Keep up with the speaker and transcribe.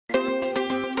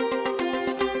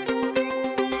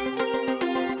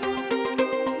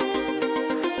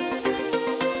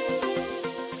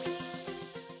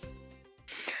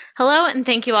Hello, and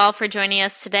thank you all for joining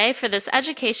us today for this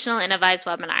Educational Innovyze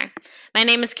webinar. My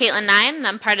name is Caitlin Nine, and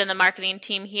I'm part of the marketing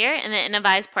team here in the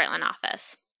Innovyze Portland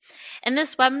office. In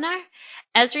this webinar,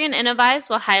 Esri and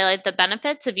Innovyze will highlight the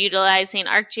benefits of utilizing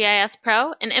ArcGIS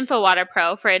Pro and InfoWater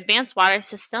Pro for advanced water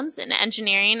systems in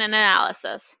engineering and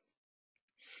analysis.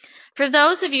 For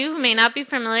those of you who may not be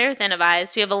familiar with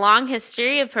Innovyze, we have a long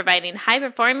history of providing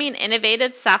high-performing,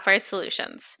 innovative software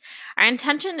solutions. Our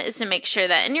intention is to make sure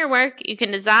that in your work, you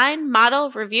can design, model,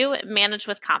 review, and manage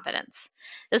with confidence.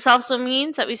 This also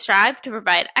means that we strive to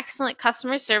provide excellent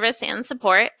customer service and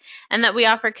support, and that we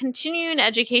offer continuing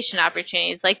education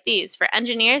opportunities like these for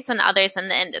engineers and others in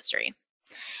the industry.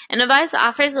 Innovyze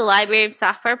offers a library of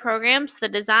software programs for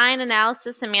the design,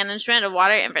 analysis, and management of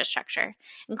water infrastructure,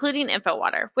 including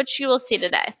InfoWater, which you will see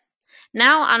today.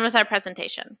 Now on with our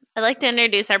presentation. I'd like to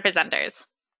introduce our presenters.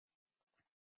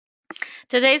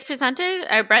 Today's presenters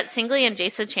are Brett Singley and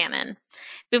Jason Channon.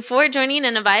 Before joining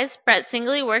Innovyze, Brett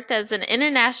Singley worked as an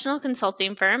international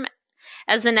consulting firm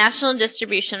as the National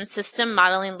Distribution System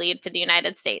Modeling Lead for the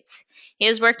United States. He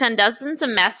has worked on dozens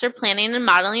of master planning and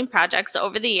modeling projects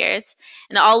over the years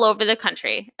and all over the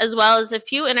country, as well as a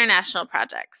few international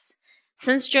projects.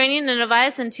 Since joining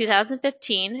Innovyze in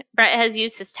 2015, Brett has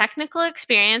used his technical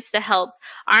experience to help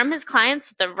arm his clients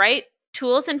with the right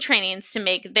tools and trainings to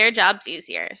make their jobs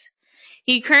easier.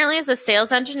 He currently is a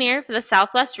sales engineer for the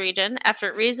Southwest region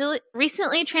after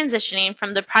recently transitioning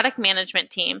from the product management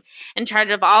team in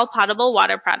charge of all potable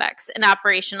water products and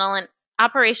operational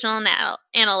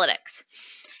analytics.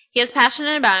 He is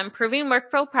passionate about improving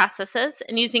workflow processes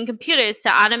and using computers to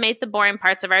automate the boring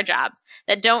parts of our job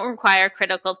that don't require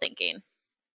critical thinking.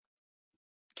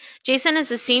 Jason is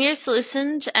a senior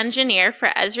solutions engineer for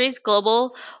Esri's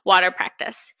global water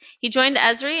practice. He joined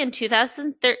Esri in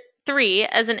 2003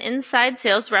 as an inside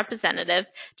sales representative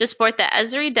to support the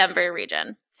Esri Denver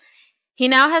region. He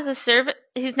now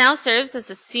serves as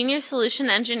a senior solution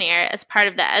engineer as part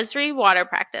of the Esri water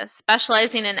practice,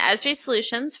 specializing in Esri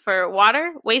solutions for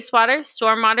water, wastewater,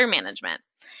 stormwater management.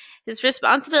 His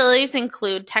responsibilities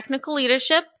include technical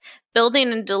leadership,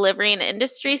 building and delivering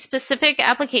industry-specific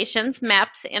applications,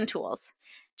 maps, and tools.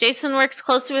 Jason works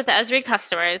closely with Esri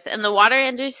customers and the water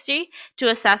industry to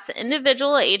assess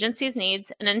individual agencies'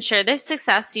 needs and ensure their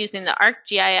success using the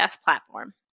ArcGIS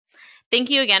platform. Thank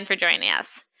you again for joining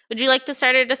us. Would you like to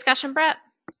start our discussion, Brett?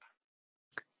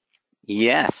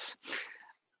 Yes.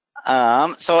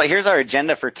 So here's our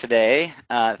agenda for today.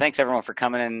 Thanks everyone for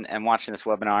coming in and watching this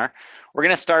webinar. We're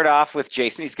going to start off with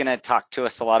Jason. He's going to talk to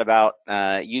us a lot about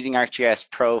using ArcGIS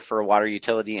Pro for water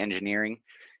utility engineering.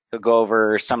 He'll go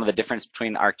over some of the difference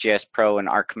between ArcGIS Pro and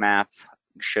ArcMap,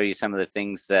 show you some of the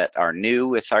things that are new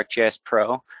with ArcGIS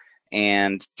Pro.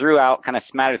 And kind of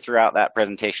smattered throughout that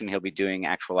presentation, he'll be doing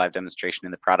actual live demonstration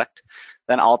in the product.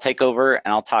 Then I'll take over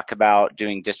and I'll talk about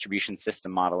doing distribution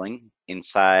system modeling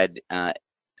inside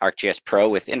ArcGIS Pro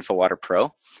with InfoWater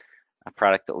Pro, a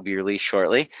product that will be released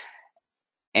shortly.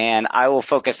 And I will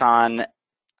focus on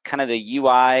kind of the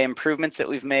UI improvements that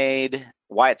we've made,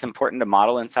 why it's important to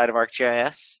model inside of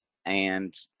ArcGIS,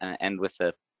 and end with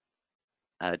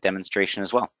a demonstration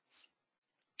as well.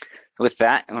 With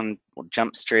that, we'll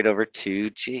jump straight over to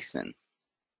Jason.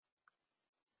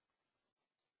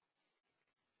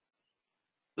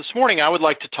 This morning, I would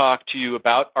like to talk to you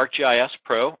about ArcGIS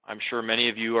Pro. I'm sure many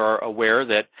of you are aware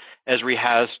that Esri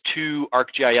has two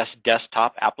ArcGIS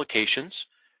desktop applications.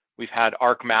 We've had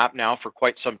ArcMap now for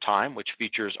quite some time, which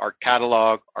features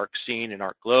ArcCatalog, ArcScene, and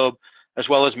ArcGlobe, as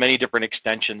well as many different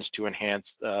extensions to enhance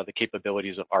the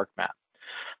capabilities of ArcMap.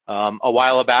 A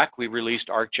while back, we released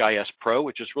ArcGIS Pro,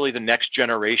 which is really the next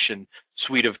generation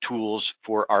suite of tools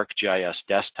for ArcGIS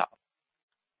Desktop.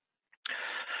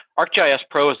 ArcGIS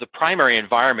Pro is the primary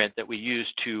environment that we use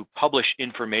to publish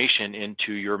information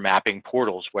into your mapping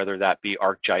portals, whether that be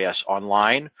ArcGIS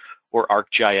Online or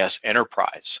ArcGIS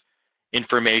Enterprise.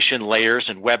 Information layers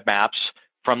and web maps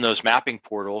from those mapping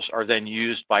portals are then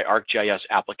used by ArcGIS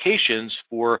applications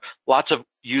for lots of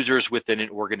users within an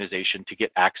organization to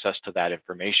get access to that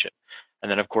information.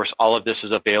 And then, of course, all of this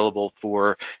is available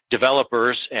for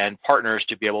developers and partners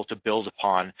to be able to build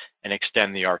upon and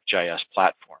extend the ArcGIS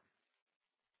platform.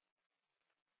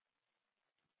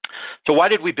 So why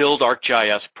did we build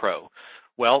ArcGIS Pro?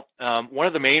 Well, one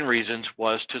of the main reasons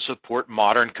was to support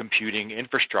modern computing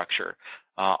infrastructure.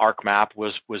 ArcMap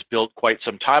was built quite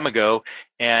some time ago,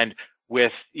 and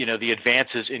with the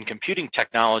advances in computing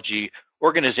technology,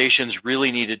 organizations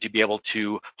really needed to be able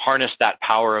to harness that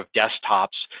power of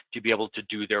desktops to be able to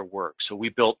do their work. So we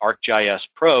built ArcGIS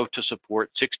Pro to support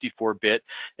 64-bit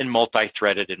and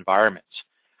multi-threaded environments.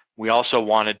 We also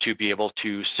wanted to be able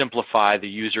to simplify the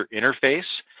user interface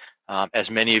As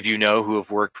many of you know who have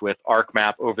worked with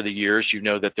ArcMap over the years, you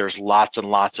know that there's lots and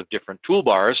lots of different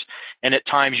toolbars, and at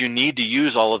times you need to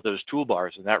use all of those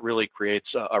toolbars, and that really creates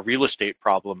a real estate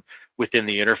problem within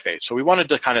the interface. So we wanted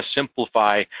to kind of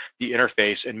simplify the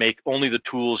interface and make only the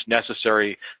tools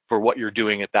necessary for what you're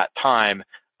doing at that time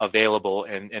available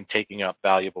and taking up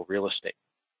valuable real estate.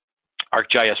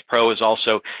 ArcGIS Pro is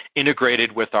also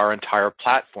integrated with our entire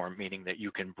platform, meaning that you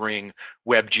can bring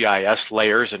WebGIS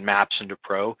layers and maps into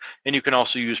Pro, and you can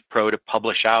also use Pro to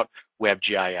publish out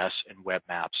WebGIS and web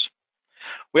maps.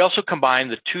 We also combine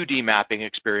the 2D mapping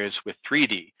experience with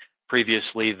 3D.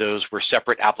 Previously, those were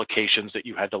separate applications that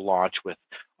you had to launch with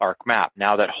ArcMap.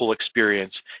 Now that whole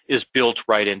experience is built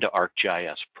right into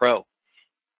ArcGIS Pro.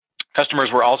 Customers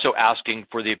were also asking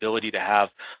for the ability to have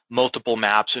multiple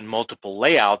maps and multiple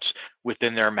layouts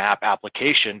within their map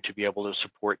application to be able to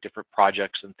support different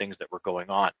projects and things that were going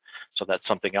on. So that's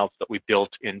something else that we built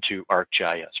into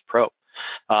ArcGIS Pro.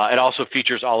 It also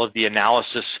features all of the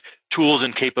analysis tools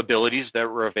and capabilities that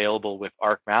were available with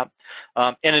ArcMap,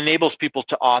 and enables people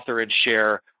to author and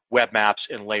share web maps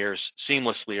and layers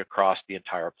seamlessly across the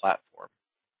entire platform.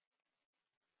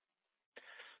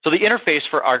 So the interface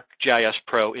for ArcGIS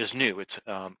Pro is new. It's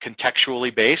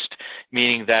contextually based,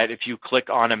 meaning that if you click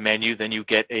on a menu, then you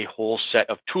get a whole set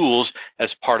of tools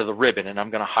as part of the ribbon, and I'm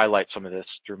going to highlight some of this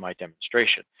through my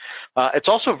demonstration. It's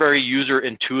also very user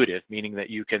intuitive, meaning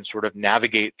that you can sort of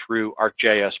navigate through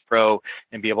ArcGIS Pro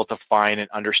and be able to find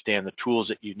and understand the tools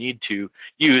that you need to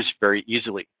use very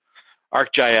easily.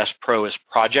 ArcGIS Pro is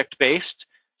project-based,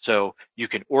 so you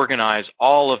can organize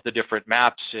all of the different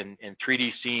maps and 3D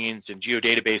scenes and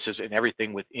geodatabases and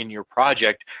everything within your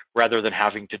project rather than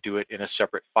having to do it in a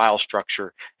separate file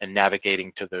structure and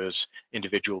navigating to those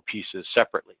individual pieces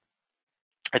separately.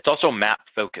 It's also map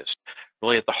focused.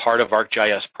 Really at the heart of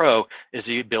ArcGIS Pro is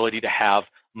the ability to have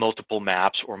multiple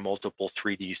maps or multiple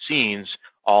 3D scenes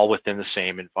all within the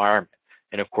same environment.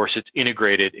 And of course, it's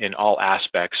integrated in all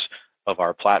aspects of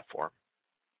our platform.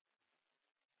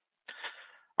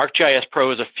 ArcGIS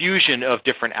Pro is a fusion of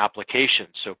different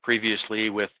applications. So previously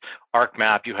with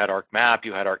ArcMap, you had ArcMap,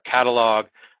 you had ArcCatalog,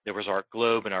 there was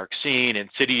ArcGlobe and ArcScene and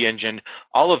City Engine.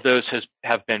 All of those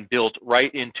have been built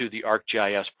right into the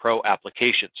ArcGIS Pro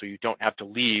application. So you don't have to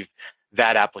leave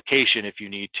that application if you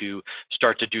need to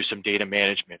start to do some data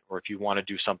management, or if you want to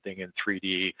do something in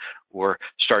 3D, or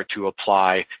start to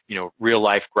apply, real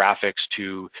life graphics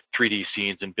to 3D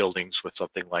scenes and buildings with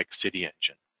something like City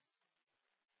Engine.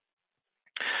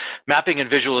 Mapping and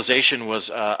visualization was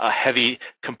a heavy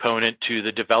component to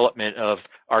the development of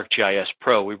ArcGIS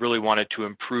Pro. We really wanted to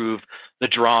improve the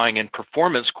drawing and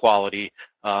performance quality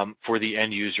for the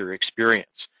end user experience.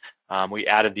 We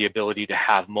added the ability to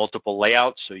have multiple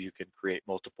layouts, so you can create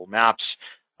multiple maps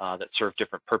that serve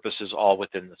different purposes all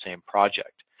within the same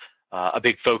project. A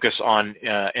big focus on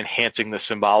enhancing the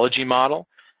symbology model,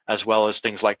 as well as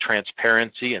things like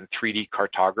transparency and 3D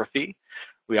cartography.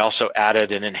 We also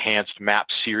added an enhanced map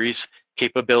series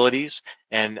capabilities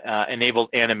and enabled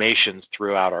animations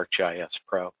throughout ArcGIS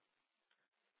Pro.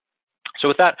 So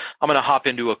with that, I'm going to hop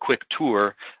into a quick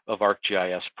tour of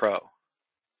ArcGIS Pro.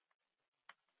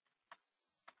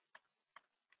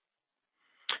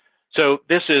 So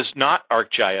this is not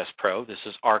ArcGIS Pro, this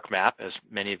is ArcMap, as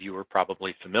many of you are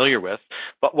probably familiar with.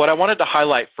 But what I wanted to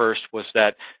highlight first was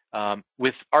that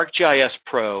with ArcGIS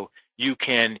Pro, you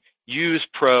can use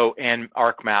Pro and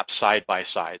ArcMap side by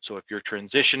side. So if you're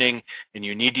transitioning and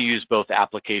you need to use both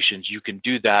applications, you can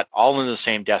do that all in the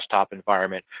same desktop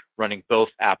environment, running both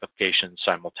applications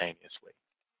simultaneously.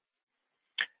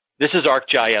 This is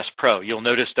ArcGIS Pro. You'll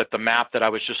notice that the map that I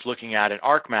was just looking at in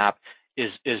ArcMap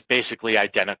is basically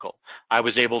identical. I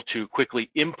was able to quickly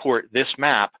import this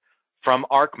map from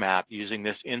ArcMap using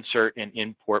this insert and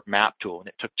import map tool, and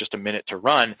it took just a minute to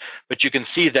run, but you can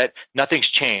see that nothing's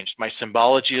changed. My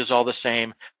symbology is all the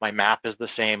same, my map is the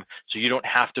same, so you don't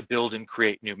have to build and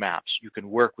create new maps. You can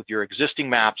work with your existing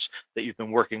maps that you've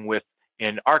been working with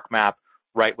in ArcMap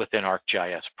right within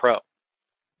ArcGIS Pro.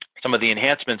 Some of the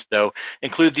enhancements, though,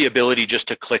 include the ability just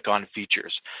to click on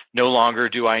features. No longer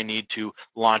do I need to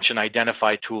launch an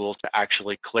identify tool to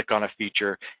actually click on a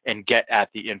feature and get at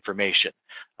the information.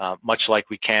 Much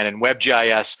like we can in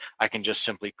WebGIS, I can just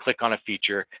simply click on a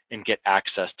feature and get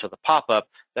access to the pop-up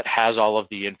that has all of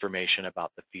the information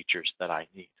about the features that I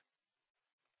need.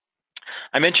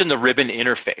 I mentioned the ribbon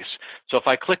interface. So if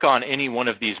I click on any one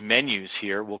of these menus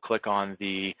here, we'll click on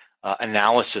the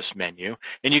analysis menu,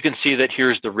 and you can see that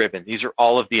here's the ribbon. These are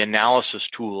all of the analysis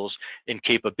tools and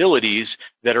capabilities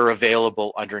that are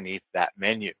available underneath that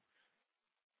menu.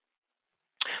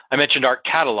 I mentioned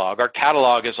ArcCatalog.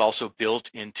 ArcCatalog is also built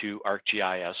into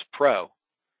ArcGIS Pro.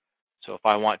 So if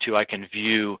I want to, I can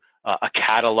view a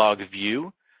catalog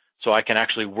view. So I can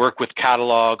actually work with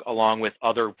catalog along with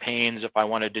other panes. If I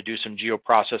wanted to do some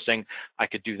geoprocessing, I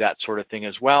could do that sort of thing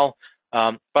as well.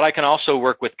 But I can also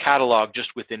work with catalog just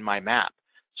within my map.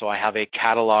 So I have a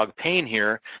catalog pane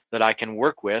here that I can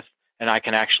work with, and I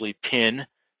can actually pin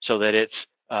so that it's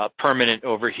permanent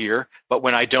over here. But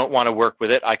when I don't want to work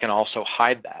with it, I can also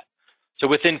hide that. So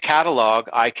within catalog,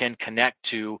 I can connect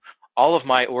to all of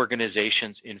my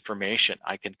organization's information.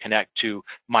 I can connect to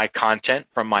my content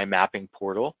from my mapping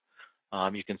portal.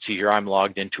 You can see here I'm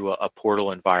logged into a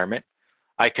portal environment.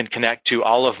 I can connect to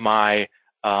all of my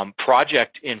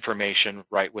project information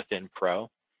right within Pro.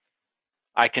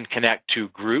 I can connect to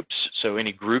groups, so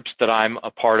any groups that I'm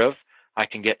a part of, I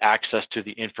can get access to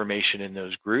the information in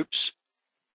those groups.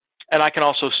 And I can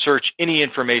also search any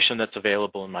information that's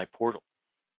available in my portal.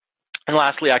 And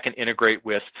lastly, I can integrate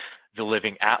with the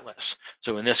Living Atlas.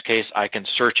 So in this case, I can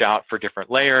search out for different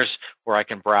layers, or I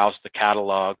can browse the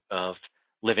catalog of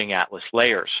Living Atlas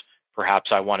layers.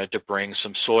 Perhaps I wanted to bring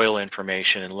some soil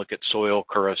information and look at soil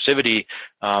corrosivity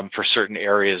for certain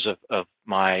areas of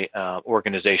my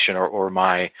organization or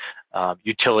my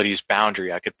utilities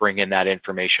boundary. I could bring in that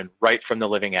information right from the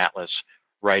Living Atlas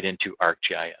right into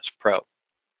ArcGIS Pro.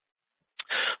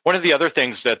 One of the other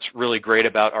things that's really great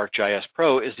about ArcGIS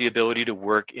Pro is the ability to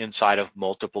work inside of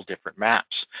multiple different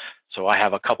maps. So I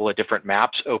have a couple of different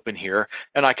maps open here,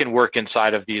 and I can work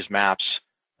inside of these maps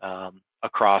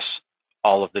across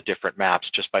all of the different maps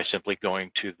just by simply going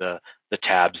to the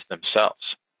tabs themselves.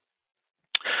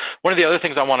 One of the other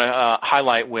things I want to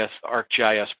highlight with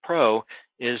ArcGIS Pro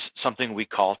is something we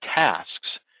call tasks.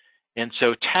 And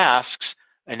so tasks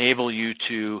enable you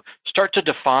to start to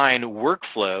define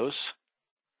workflows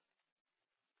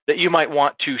that you might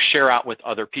want to share out with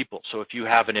other people. So if you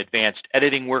have an advanced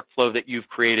editing workflow that you've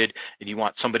created and you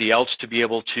want somebody else to be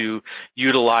able to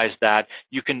utilize that,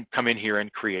 you can come in here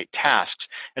and create tasks.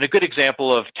 And a good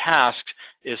example of tasks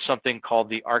is something called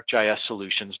the ArcGIS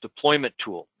Solutions Deployment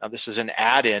Tool. Now this is an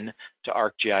add-in to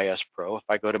ArcGIS Pro. If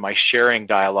I go to my sharing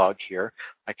dialog here,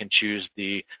 I can choose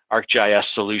the ArcGIS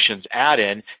Solutions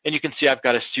add-in, and you can see I've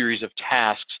got a series of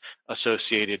tasks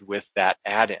associated with that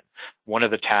add-in. One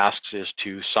of the tasks is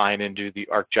to sign into the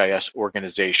ArcGIS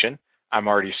organization. I'm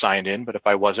already signed in, but if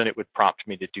I wasn't, it would prompt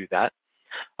me to do that.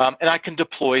 And I can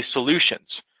deploy solutions.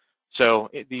 So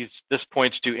this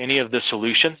points to any of the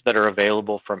solutions that are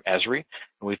available from Esri.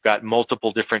 And we've got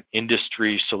multiple different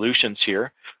industry solutions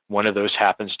here. One of those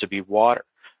happens to be water.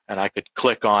 And I could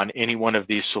click on any one of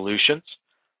these solutions.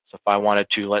 So if I wanted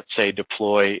to, let's say,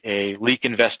 deploy a leak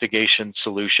investigation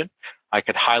solution, I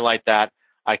could highlight that,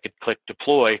 I could click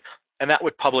deploy, and that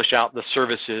would publish out the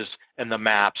services and the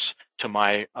maps to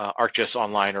my ArcGIS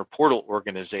Online or portal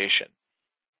organization.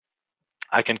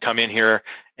 I can come in here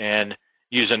and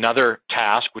use another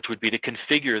task, which would be to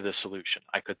configure the solution.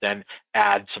 I could then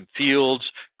add some fields,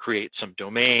 create some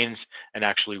domains, and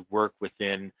actually work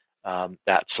within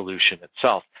that solution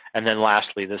itself. And then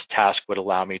lastly, this task would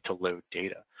allow me to load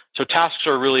data. So tasks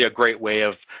are really a great way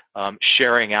of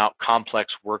sharing out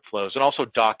complex workflows and also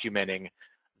documenting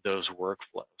those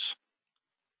workflows.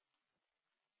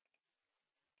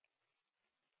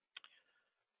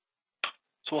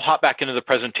 So we'll hop back into the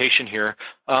presentation here.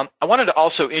 I wanted to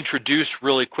also introduce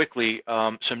really quickly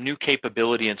some new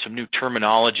capability and some new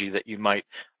terminology that you might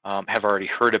have already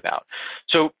heard about.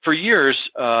 So for years,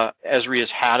 Esri has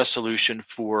had a solution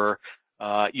for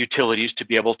utilities to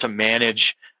be able to manage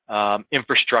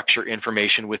infrastructure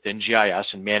information within GIS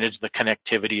and manage the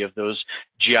connectivity of those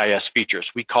GIS features.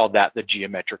 We called that the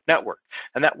geometric network,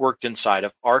 and that worked inside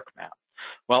of ArcMap.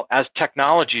 Well, as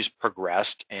technologies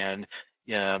progressed and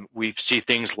we see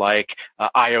things like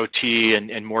IoT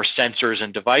and more sensors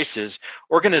and devices,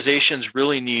 organizations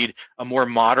really need a more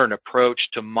modern approach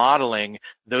to modeling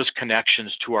those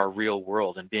connections to our real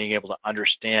world and being able to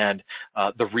understand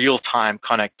the real-time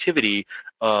connectivity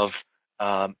of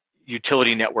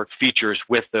utility network features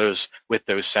with those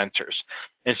sensors.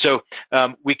 And so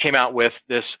we came out with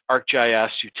this ArcGIS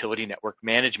Utility Network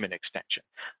Management extension.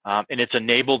 And it's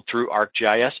enabled through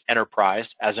ArcGIS Enterprise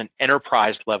as an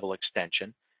enterprise level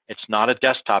extension. It's not a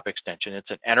desktop extension,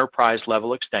 it's an enterprise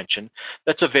level extension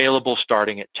that's available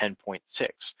starting at 10.6.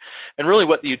 And really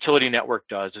what the utility network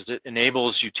does is it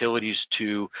enables utilities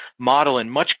to model in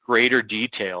much greater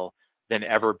detail than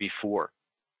ever before.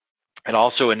 It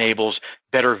also enables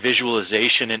better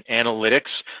visualization and analytics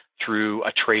through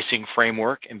a tracing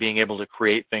framework and being able to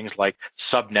create things like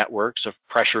subnetworks of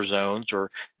pressure zones or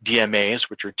DMAs,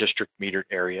 which are district metered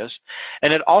areas.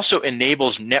 And it also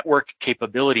enables network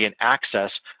capability and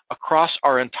access across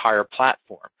our entire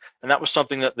platform. And that was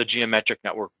something that the geometric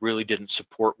network really didn't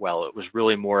support well. It was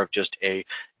really more of just a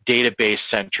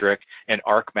database-centric and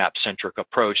ArcMap-centric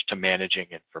approach to managing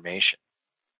information.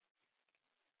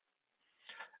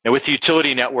 Now with the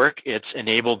utility network, it's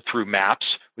enabled through maps.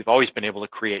 We've always been able to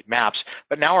create maps,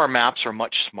 but now our maps are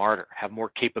much smarter, have more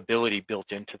capability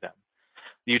built into them.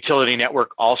 The utility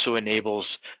network also enables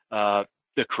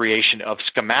the creation of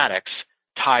schematics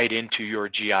tied into your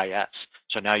GIS.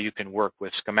 So now you can work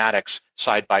with schematics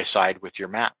side by side with your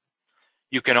map.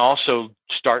 You can also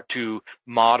start to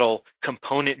model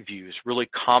component views, really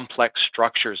complex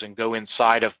structures, and go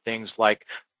inside of things like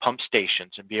pump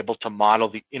stations and be able to model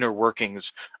the inner workings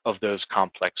of those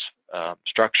complex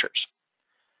structures.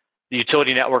 The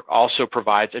utility network also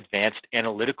provides advanced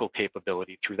analytical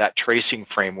capability through that tracing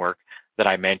framework that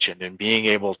I mentioned, and being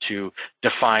able to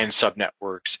define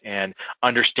subnetworks and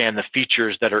understand the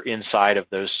features that are inside of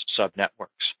those subnetworks.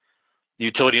 The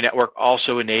utility network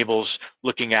also enables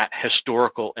looking at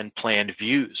historical and planned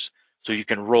views. So you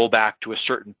can roll back to a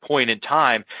certain point in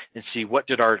time and see, what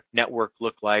did our network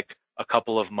look like a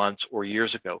couple of months or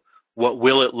years ago? What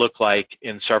will it look like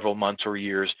in several months or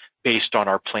years based on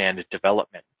our planned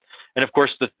development? And of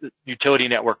course, the utility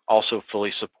network also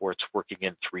fully supports working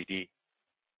in 3D.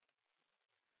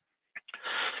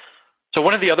 So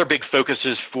one of the other big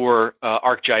focuses for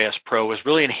ArcGIS Pro is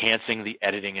really enhancing the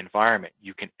editing environment.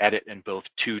 You can edit in both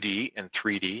 2D and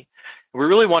 3D. We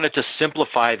really wanted to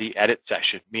simplify the edit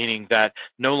session, meaning that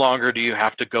no longer do you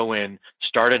have to go in,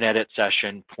 start an edit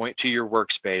session, point to your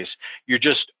workspace. You're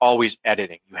just always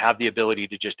editing. You have the ability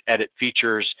to just edit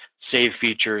features, save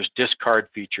features, discard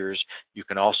features. You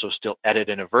can also still edit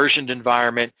in a versioned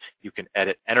environment. You can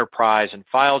edit enterprise and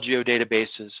file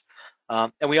geodatabases.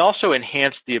 And we also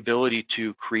enhanced the ability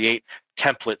to create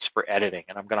templates for editing,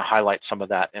 and I'm going to highlight some of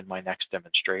that in my next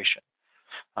demonstration.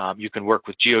 You can work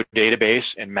with geodatabase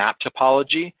and map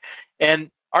topology,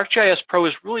 and ArcGIS Pro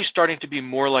is really starting to be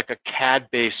more like a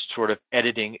CAD-based sort of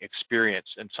editing experience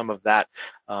and some of that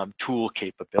tool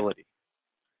capability.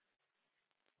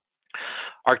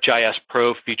 ArcGIS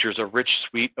Pro features a rich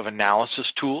suite of analysis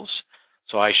tools.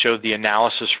 So I showed the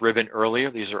analysis ribbon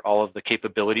earlier. These are all of the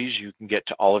capabilities. You can get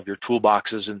to all of your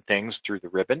toolboxes and things through the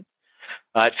ribbon.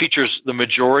 It features the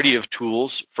majority of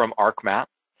tools from ArcMap.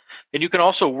 And you can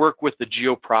also work with the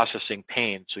geoprocessing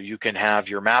pane. So you can have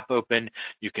your map open,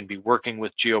 you can be working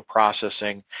with geoprocessing,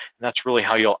 and that's really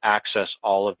how you'll access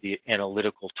all of the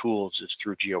analytical tools, is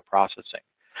through geoprocessing.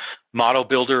 Model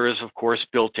Builder is, of course,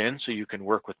 built in, so you can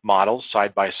work with models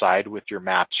side by side with your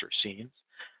maps or scenes.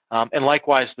 And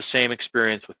likewise, the same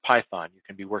experience with Python. You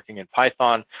can be working in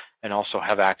Python and also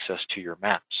have access to your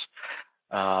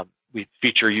maps. We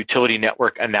feature utility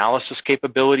network analysis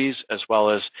capabilities, as well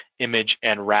as image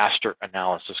and raster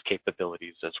analysis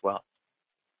capabilities as well.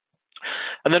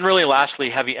 And then really lastly,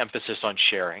 heavy emphasis on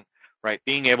sharing, right?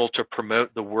 Being able to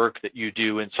promote the work that you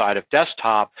do inside of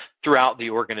desktop throughout the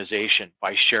organization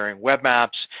by sharing web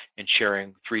maps and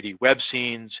sharing 3D web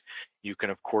scenes. You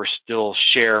can, of course, still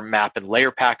share map and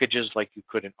layer packages like you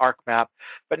could in ArcMap,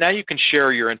 but now you can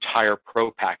share your entire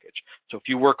Pro package. So if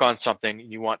you work on something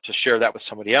and you want to share that with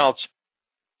somebody else,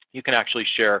 you can actually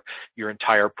share your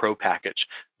entire Pro package.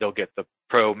 They'll get the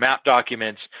Pro map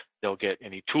documents, they'll get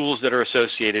any tools that are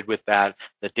associated with that,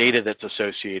 the data that's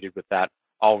associated with that,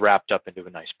 all wrapped up into a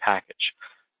nice package.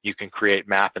 You can create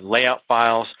map and layout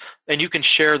files, and you can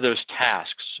share those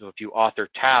tasks. So if you author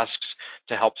tasks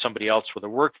to help somebody else with a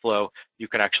workflow, you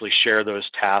can actually share those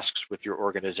tasks with your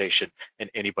organization,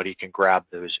 and anybody can grab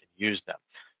those and use them.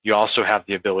 You also have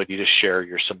the ability to share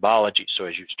your symbology. So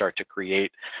as you start to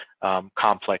create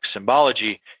complex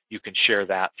symbology, you can share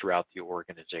that throughout the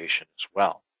organization as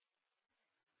well.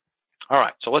 All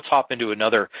right, so let's hop into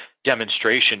another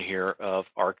demonstration here of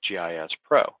ArcGIS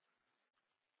Pro.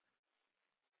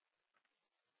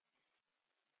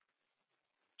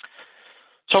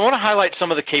 So I want to highlight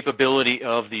some of the capability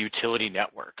of the utility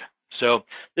network. So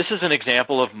this is an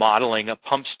example of modeling a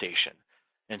pump station.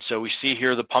 And so we see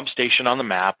here the pump station on the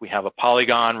map. We have a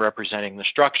polygon representing the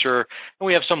structure, and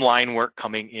we have some line work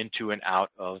coming into and out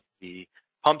of the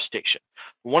pump station.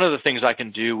 One of the things I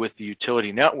can do with the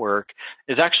utility network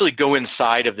is actually go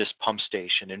inside of this pump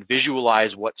station and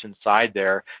visualize what's inside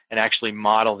there and actually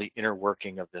model the inner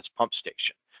working of this pump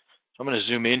station. So I'm going to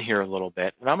zoom in here a little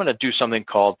bit, and I'm going to do something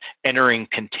called entering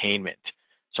containment.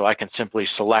 So I can simply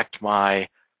select my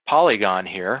polygon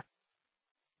here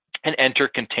and enter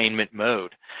containment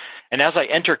mode. And as I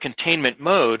enter containment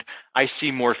mode, I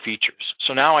see more features.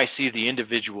 So now I see the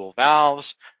individual valves,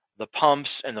 the pumps,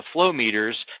 and the flow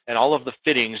meters, and all of the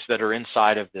fittings that are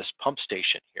inside of this pump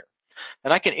station here.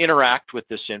 And I can interact with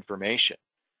this information.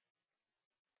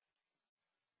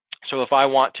 So if I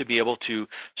want to be able to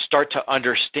start to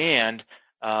understand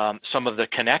some of the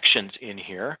connections in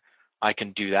here, I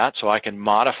can do that. So I can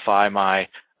modify my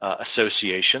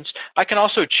associations. I can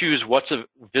also choose what's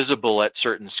visible at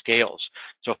certain scales.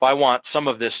 So if I want some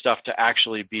of this stuff to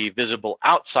actually be visible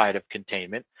outside of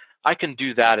containment, I can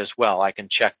do that as well. I can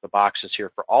check the boxes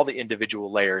here for all the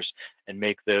individual layers and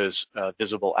make those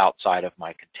visible outside of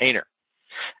my container.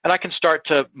 And I can start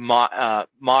to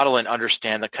model and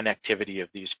understand the connectivity of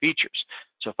these features.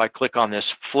 So if I click on this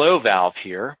flow valve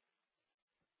here,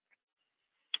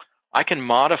 I can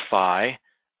modify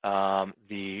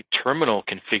the terminal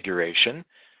configuration.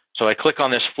 So I click on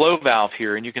this flow valve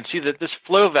here, and you can see that this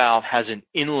flow valve has an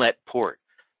inlet port.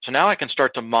 So now I can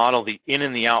start to model the in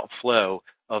and the out flow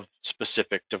of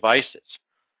specific devices.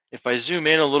 If I zoom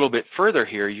in a little bit further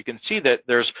here, you can see that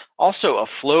there's also a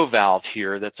flow valve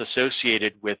here that's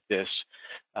associated with this,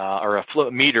 or a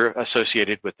flow meter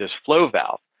associated with this flow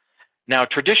valve. Now,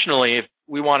 traditionally, if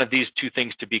we wanted these two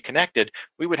things to be connected,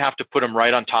 we would have to put them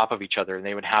right on top of each other, and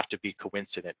they would have to be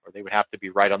coincident, or they would have to be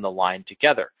right on the line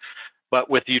together. But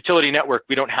with the utility network,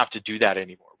 we don't have to do that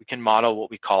anymore. We can model what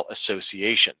we call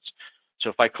associations. So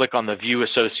if I click on the View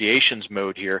Associations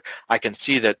mode here, I can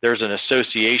see that there's an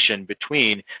association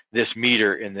between this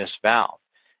meter and this valve.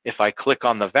 If I click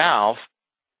on the valve,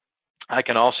 I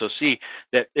can also see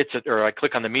that or I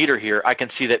click on the meter here, I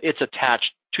can see that it's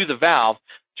attached to the valve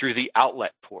through the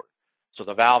outlet port. So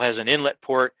the valve has an inlet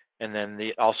port, and then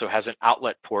it also has an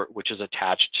outlet port, which is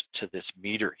attached to this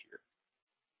meter here.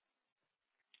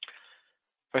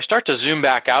 If I start to zoom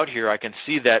back out here, I can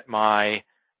see that my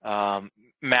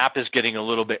map is getting a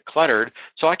little bit cluttered,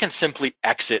 so I can simply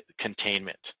exit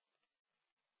containment.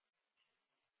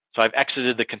 So I've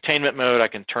exited the containment mode, I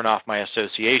can turn off my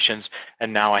associations,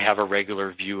 and now I have a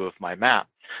regular view of my map.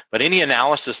 But any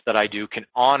analysis that I do can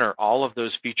honor all of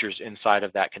those features inside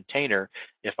of that container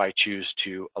if I choose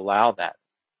to allow that.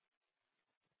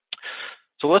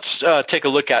 So let's take a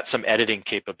look at some editing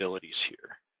capabilities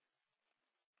here.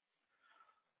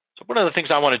 So one of the things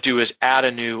I want to do is add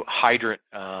a new hydrant,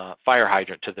 fire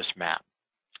hydrant to this map.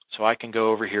 So I can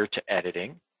go over here to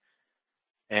editing,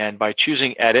 and by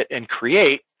choosing edit and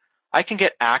create, I can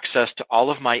get access to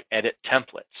all of my edit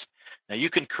templates. Now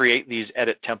you can create these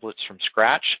edit templates from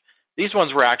scratch. These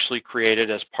ones were actually created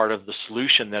as part of the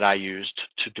solution that I used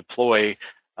to deploy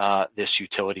this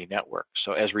utility network.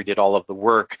 So Esri did all of the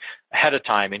work ahead of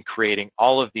time in creating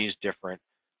all of these different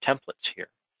templates here.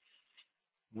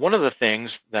 One of the things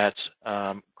that's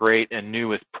great and new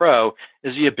with Pro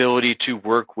is the ability to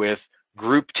work with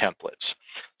group templates.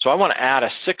 So I want to add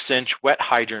a 6-inch wet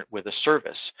hydrant with a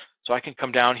service. So I can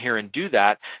come down here and do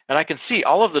that, and I can see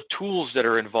all of the tools that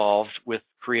are involved with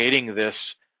creating this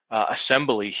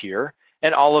assembly here,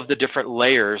 and all of the different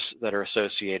layers that are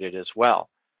associated as well.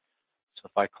 So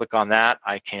if I click on that,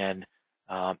 I can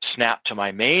snap to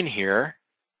my main here.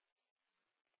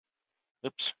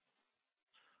 Oops.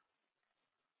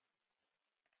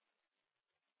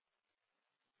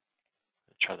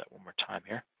 Try that one more time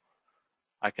here.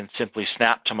 I can simply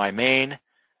snap to my main,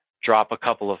 drop a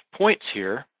couple of points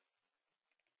here,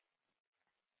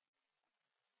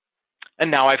 and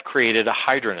now I've created a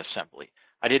hydrant assembly.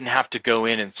 I didn't have to go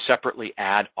in and separately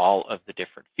add all of the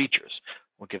different features.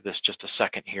 We'll give this just a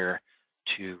second here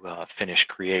to finish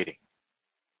creating.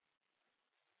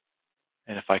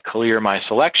 And if I clear my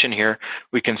selection here,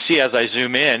 we can see as I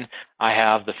zoom in, I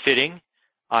have the fitting,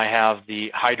 I have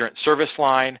the hydrant service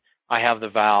line, I have the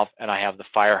valve, and I have the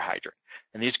fire hydrant.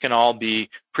 And these can all be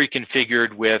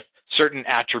pre-configured with certain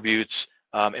attributes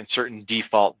and certain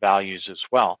default values as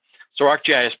well. So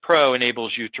ArcGIS Pro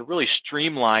enables you to really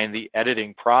streamline the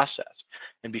editing process.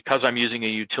 And because I'm using a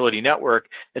utility network,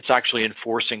 it's actually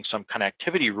enforcing some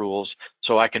connectivity rules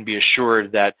so I can be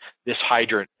assured that this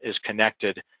hydrant is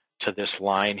connected to this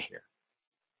line here.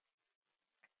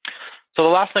 So the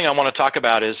last thing I want to talk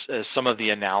about is some of the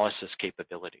analysis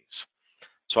capabilities.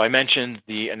 So I mentioned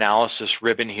the analysis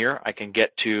ribbon here. I can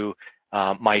get to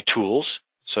my tools.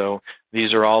 So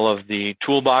these are all of the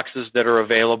toolboxes that are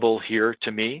available here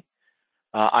to me.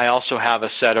 I also have a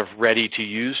set of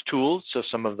ready-to-use tools, so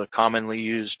some of the commonly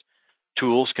used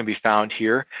tools can be found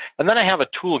here. And then I have a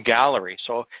tool gallery.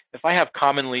 So if I have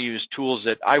commonly used tools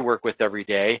that I work with every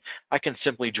day, I can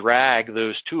simply drag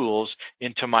those tools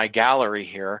into my gallery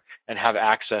here and have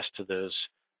access to those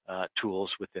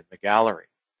tools within the gallery.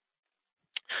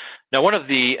 Now, one of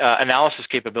the analysis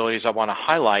capabilities I want to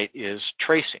highlight is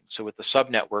tracing. So with the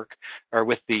subnetwork, or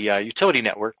with the utility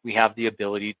network, we have the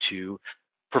ability to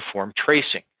perform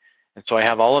tracing. And so I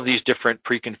have all of these different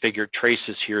pre-configured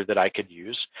traces here that I could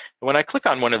use. And when I click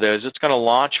on one of those, it's going to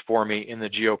launch for me in the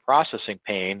geoprocessing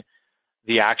pane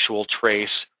the actual trace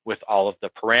with all of the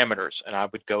parameters. And I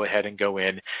would go ahead and go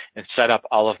in and set up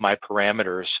all of my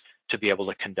parameters to be able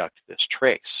to conduct this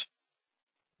trace.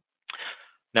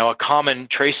 Now, a common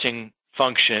tracing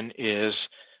function is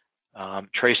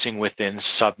tracing within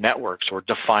subnetworks or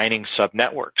defining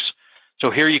subnetworks. So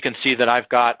here you can see that I've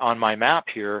got on my map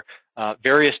here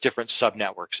various different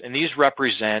subnetworks, and these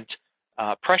represent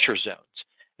pressure zones.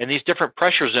 And these different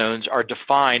pressure zones are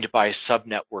defined by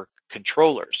subnetwork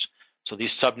controllers. So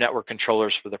these subnetwork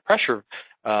controllers for the pressure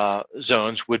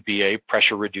zones would be a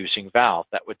pressure reducing valve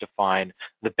that would define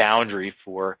the boundary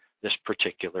for this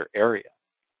particular area.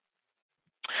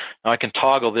 Now I can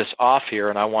toggle this off here,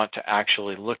 and I want to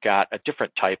actually look at a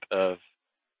different type of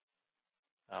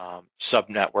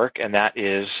subnetwork, and that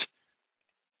is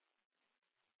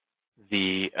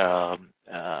the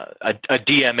a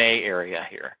DMA area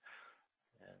here.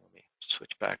 And let me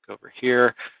switch back over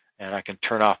here, and I can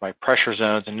turn off my pressure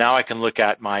zones, and now I can look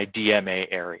at my DMA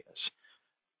areas.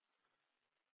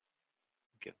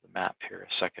 Give the map here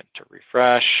a second to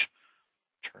refresh.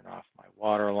 Turn off my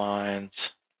water lines.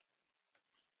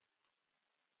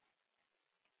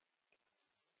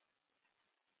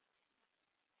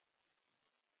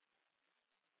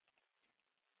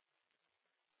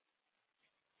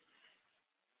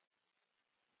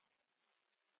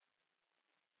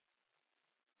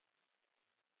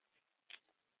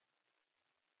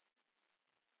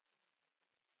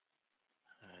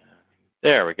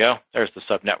 There we go. There's the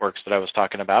subnetworks that I was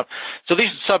talking about. So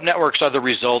these subnetworks are the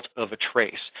result of a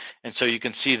trace. And so you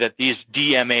can see that these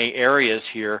DMA areas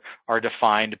here are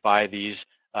defined by these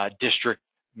district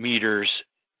meters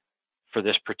for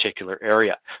this particular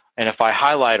area. And if I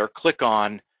highlight or click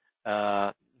on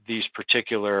these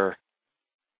particular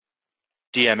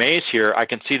DMAs here, I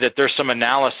can see that there's some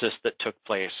analysis that took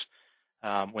place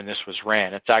when this was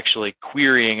ran. It's actually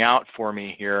querying out for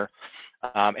me here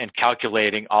and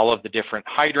calculating all of the different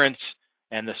hydrants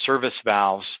and the service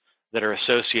valves that are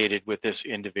associated with this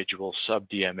individual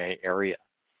sub-DMA area,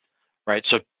 right?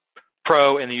 So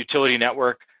Pro in the utility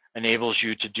network enables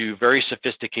you to do very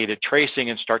sophisticated tracing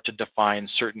and start to define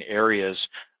certain areas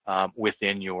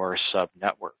within your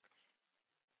sub-network.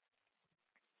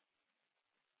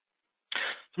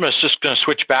 So I'm just going to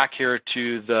switch back here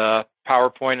to the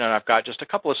PowerPoint, and I've got just a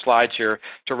couple of slides here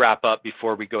to wrap up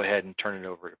before we go ahead and turn it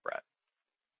over to Brett.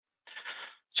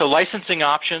 So licensing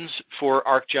options for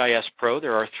ArcGIS Pro.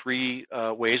 There are three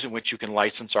ways in which you can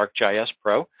license ArcGIS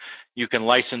Pro. You can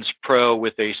license Pro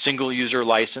with a single user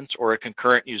license or a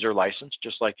concurrent user license,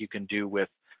 just like you can do with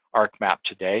ArcMap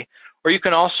today. Or you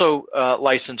can also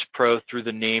license Pro through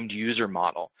the named user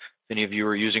model. If any of you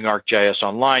are using ArcGIS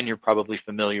Online, you're probably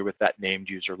familiar with that named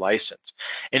user license.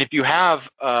 And if you have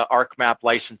ArcMap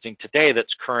licensing today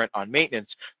that's current on maintenance,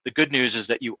 the good news is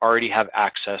that you already have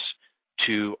access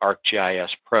to ArcGIS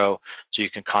Pro, so you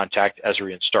can contact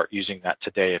Esri and start using that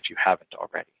today if you haven't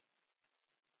already.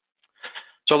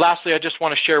 So lastly, I just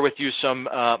want to share with you some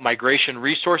migration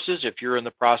resources. If you're in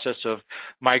the process of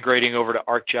migrating over to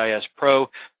ArcGIS Pro,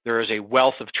 there is a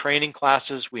wealth of training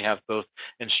classes. We have both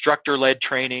instructor-led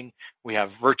training, we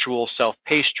have virtual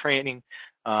self-paced training.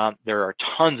 There are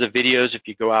tons of videos. If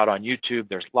you go out on YouTube,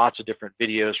 there's lots of different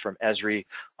videos from Esri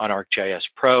on ArcGIS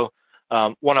Pro.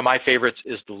 One of my favorites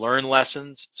is the Learn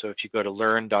lessons. So if you go to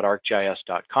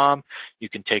learn.arcgis.com, you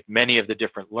can take many of the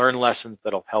different Learn lessons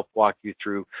that'll help walk you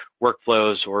through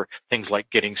workflows or things like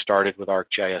getting started with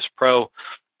ArcGIS Pro. Of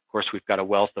course, we've got a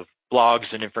wealth of blogs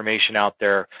and information out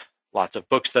there, lots of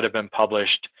books that have been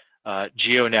published,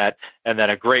 GeoNet, and then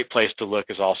a great place to look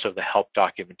is also the help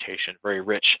documentation, very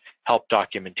rich help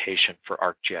documentation for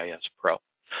ArcGIS Pro.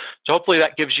 So hopefully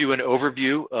that gives you an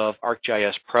overview of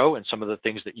ArcGIS Pro and some of the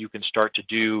things that you can start to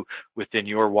do within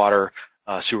your water,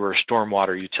 sewer,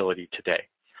 stormwater utility today.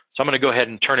 So I'm going to go ahead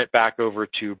and turn it back over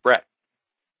to Brett.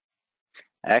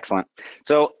 Excellent.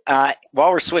 So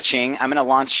while we're switching, I'm going to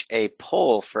launch a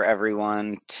poll for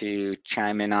everyone to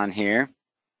chime in on here.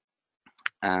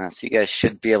 So you guys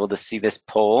should be able to see this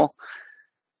poll.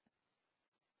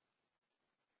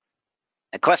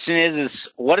 The question is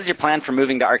what is your plan for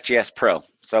moving to ArcGIS Pro?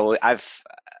 So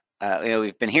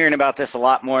we've been hearing about this a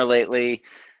lot more lately.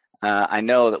 I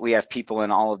know that we have people in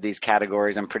all of these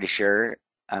categories. I'm pretty sure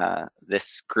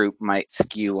this group might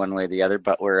skew one way or the other,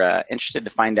 but we're interested to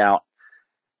find out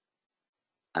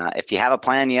if you have a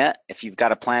plan yet, if you've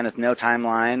got a plan with no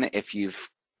timeline, if you've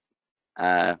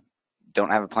don't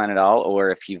have a plan at all,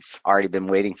 or if you've already been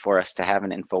waiting for us to have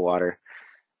an InfoWater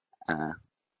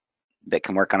that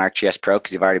can work on ArcGIS Pro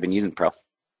because you've already been using Pro.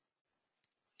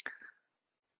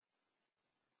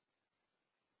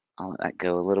 I'll let that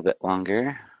go a little bit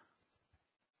longer.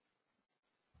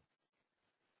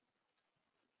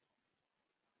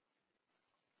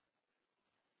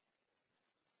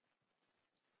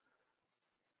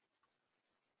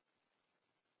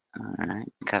 All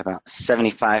right, got about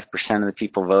 75% of the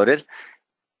people voted.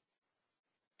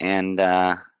 And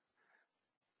I'll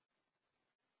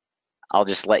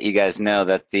just let you guys know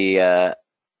that the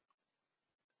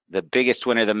biggest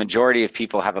winner, the majority of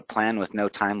people have a plan with no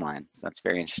timeline. So that's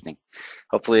very interesting.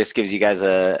 Hopefully this gives you guys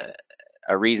a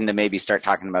reason to maybe start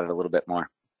talking about it a little bit more.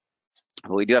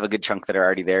 But we do have a good chunk that are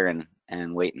already there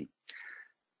and waiting.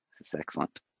 This is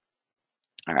excellent.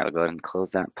 All right, I'll go ahead and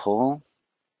close that poll.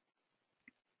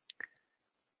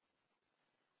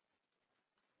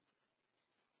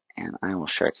 And I will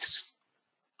start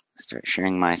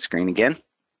sharing my screen again.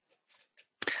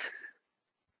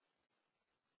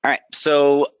 All right,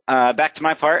 so back to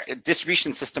my part,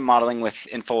 distribution system modeling with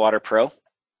InfoWater Pro.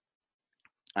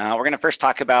 We're going to first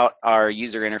talk about our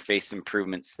user interface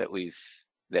improvements that we've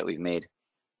made.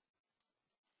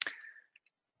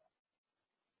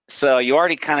 So you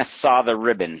already kind of saw the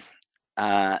ribbon.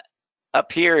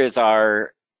 Up here is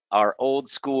our old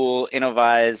school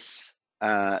Innovyze.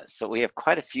 So we have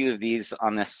quite a few of these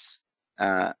on this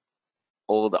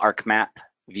old ArcMap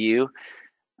view.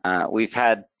 We've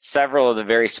had several of the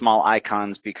very small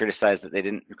icons be criticized that they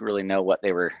didn't really know what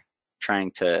they were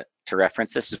trying to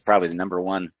reference. This is probably the number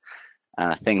one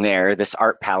thing there, this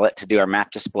art palette to do our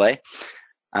map display.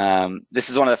 This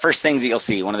is one of the first things that you'll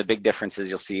see. One of the big differences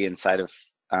you'll see inside of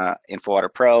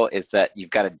InfoWater Pro is that you've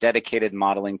got a dedicated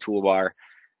modeling toolbar.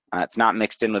 It's not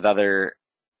mixed in with other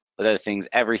things.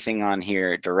 Everything on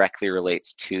here directly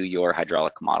relates to your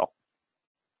hydraulic model.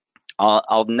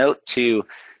 I'll note too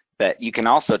that you can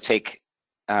also take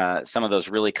some of those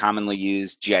really commonly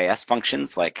used GIS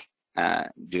functions like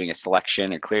doing a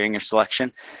selection or clearing your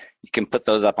selection. You can put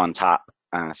those up on top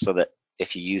so that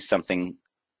if you use something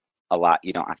a lot,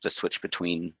 you don't have to switch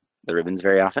between the ribbons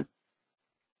very often.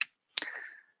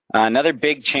 Another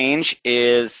big change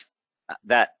is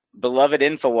that beloved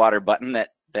InfoWater button that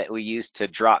we use to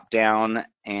drop down,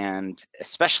 and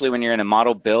especially when you're in a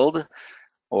model build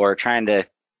or trying to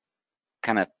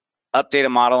kind of update a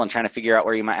model and trying to figure out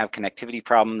where you might have connectivity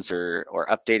problems or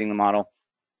updating the model.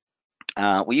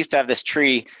 We used to have this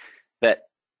tree that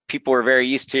people were very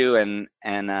used to, and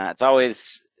it's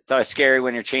always scary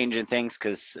when you're changing things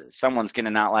because someone's going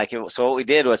to not like it. So what we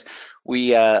did was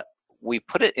we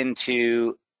put it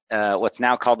into what's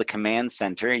now called the command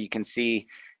center. You can see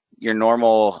your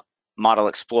normal model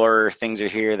explorer things are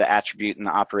here, the attribute and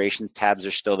the operations tabs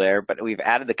are still there, but we've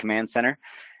added the command center.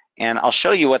 And I'll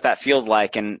show you what that feels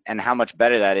like and how much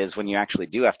better that is when you actually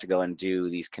do have to go and do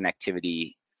these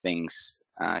connectivity things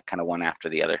kind of one after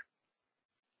the other.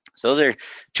 So those are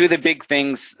two of the big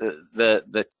things.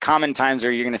 The common times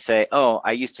where you're going to say, oh,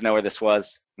 I used to know where this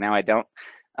was, now I don't.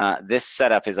 This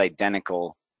setup is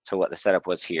identical to what the setup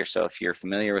was here. So if you're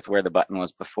familiar with where the button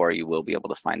was before, you will be able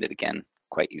to find it again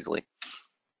quite easily.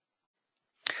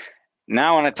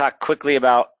 Now I want to talk quickly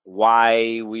about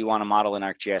why we want to model in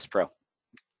ArcGIS Pro.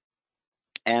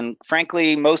 And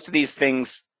frankly, most of these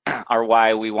things are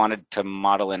why we wanted to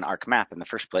model in ArcMap in the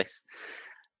first place.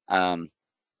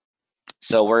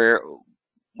 So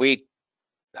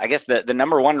I guess the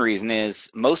number one reason is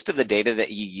most of the data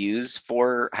that you use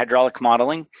for hydraulic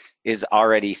modeling is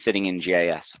already sitting in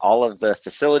GIS. All of the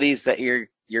facilities that you're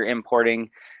importing,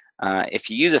 if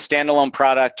you use a standalone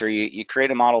product or you create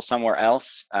a model somewhere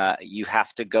else, you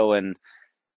have to go and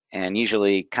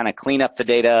usually kind of clean up the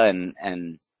data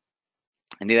and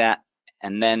do that,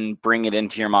 and then bring it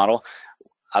into your model.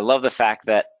 I love the fact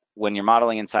that when you're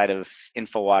modeling inside of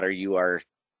InfoWater,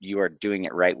 you are doing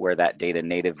it right where that data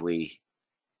natively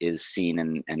is seen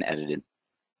and edited.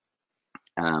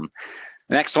 The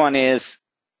next one is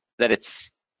that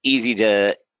it's easy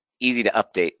to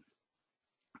update.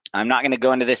 I'm not going to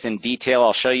go into this in detail.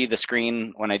 I'll show you the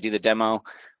screen when I do the demo,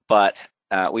 but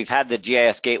we've had the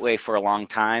GIS gateway for a long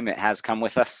time. It has come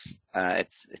with us.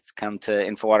 It's come to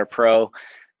InfoWater Pro.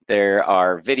 There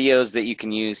are videos that you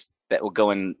can use that will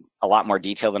go in a lot more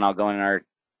detail than I'll go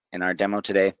in our demo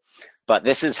today. But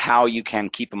this is how you can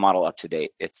keep a model up to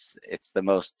date. It's the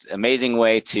most amazing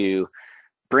way to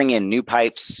bring in new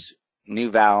pipes,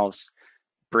 new valves,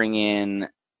 bring in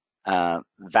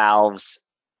valves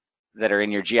that are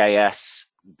in your GIS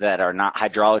that are not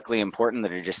hydraulically important,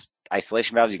 that are just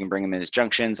isolation valves. You can bring them in as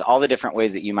junctions. All the different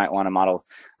ways that you might want to model.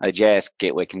 The GIS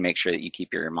gateway can make sure that you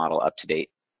keep your model up to date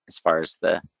as far as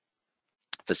the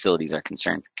facilities are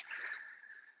concerned.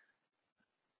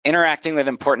 Interacting with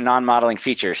important non-modeling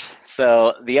features.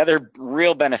 So the other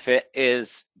real benefit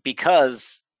is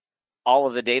because all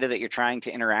of the data that you're trying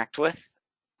to interact with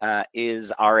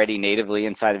is already natively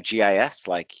inside of GIS,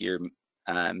 like your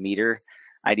meter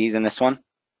IDs in this one.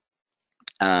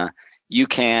 You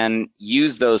can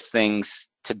use those things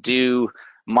to do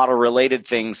model related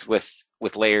things with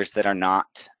layers that are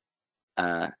not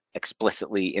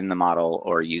explicitly in the model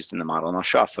or used in the model. And I'll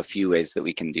show off a few ways that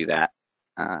we can do that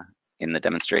in the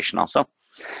demonstration also.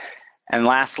 And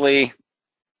lastly,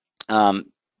 to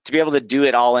be able to do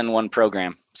it all in one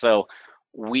program. So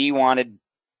we wanted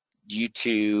you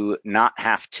to not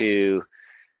have to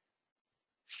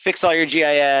fix all your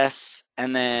GIS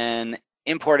and then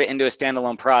import it into a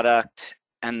standalone product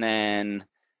and then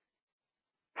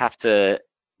have to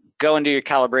go and do your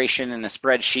calibration in a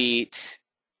spreadsheet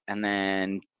and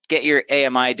then get your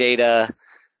AMI data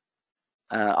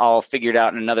all figured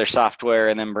out in another software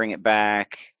and then bring it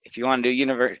back. If you want to do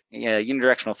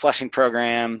unidirectional flushing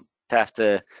program, to have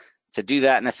to do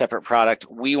that in a separate product,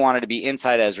 we wanted to be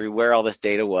inside Esri where all this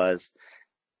data was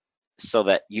so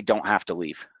that you don't have to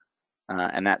leave.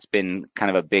 And that's been kind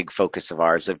of a big focus of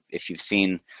ours. If you've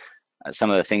seen some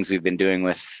of the things we've been doing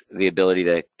with the ability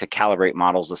to calibrate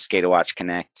models with SCADAWatch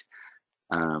Connect,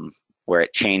 where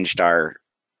it changed our,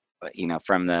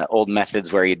 from the old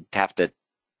methods where you'd have to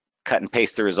cut and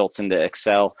paste the results into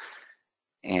Excel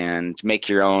and make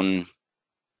your own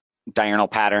diurnal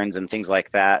patterns and things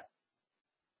like that.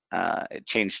 It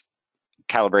changed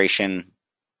calibration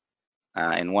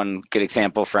in one good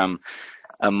example from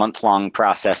a month-long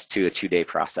process to a 2-day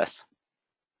process.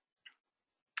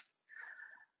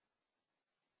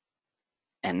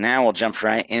 And now we'll jump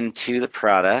right into the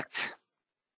product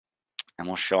and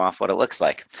we'll show off what it looks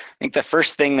like. I think the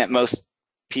first thing that most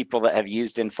people that have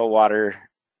used InfoWater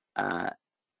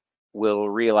will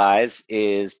realize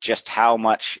is just how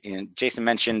much, Jason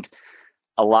mentioned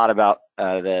a lot about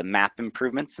the map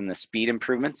improvements and the speed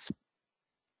improvements.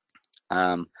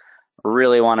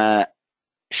 Really want to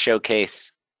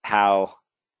showcase how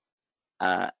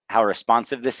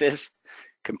responsive this is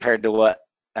compared to what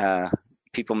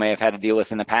people may have had to deal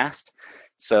with in the past.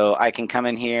 So I can come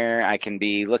in here, I can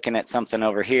be looking at something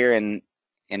over here in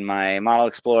my Model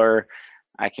Explorer,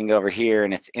 I can go over here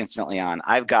and it's instantly on.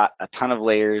 I've got a ton of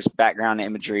layers, background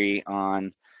imagery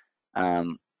on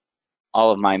all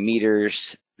of my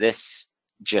meters. This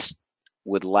just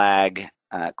would lag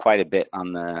quite a bit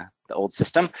on the old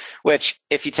system, which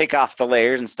if you take off the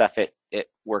layers and stuff, it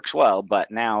works well, but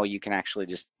now you can actually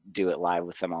just do it live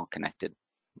with them all connected.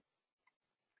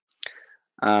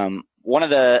 One of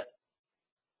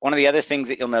the other things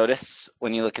that you'll notice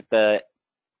when you look at the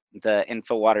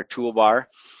InfoWater toolbar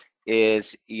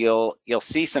is you'll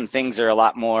see some things that are a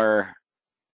lot more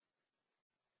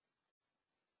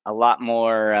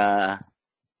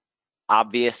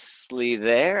obviously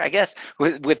there, I guess,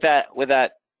 with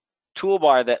that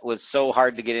toolbar that was so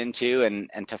hard to get into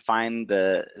and to find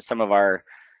some of our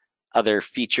other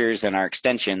features and our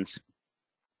extensions.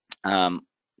 A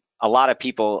lot of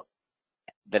people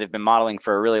that have been modeling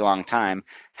for a really long time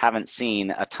haven't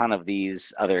seen a ton of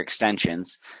these other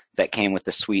extensions that came with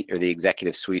the suite or the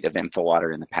executive suite of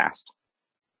InfoWater in the past.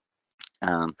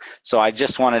 So I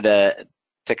just wanted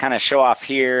to kind of show off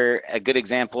here a good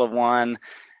example of one.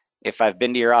 If I've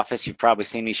been to your office, you've probably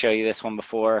seen me show you this one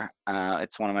before.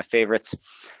 It's one of my favorites.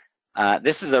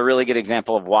 This is a really good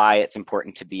example of why it's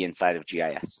important to be inside of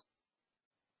GIS.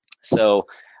 So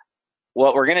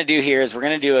what we're going to do here is we're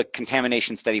going to do a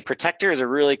contamination study. Protector is a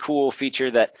really cool feature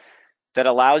that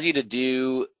allows you to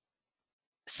do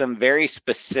some very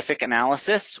specific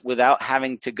analysis without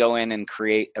having to go in and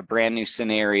create a brand new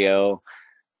scenario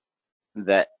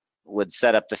that would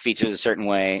set up the features a certain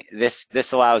way.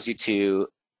 This allows you to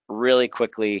really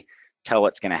quickly tell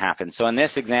what's going to happen. So in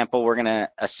this example, we're going to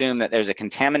assume that there's a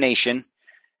contamination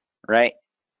right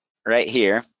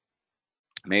here.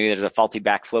 Maybe there's a faulty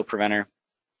backflow preventer.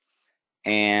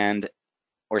 And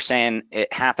we're saying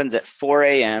it happens at 4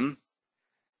 a.m.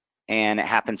 and it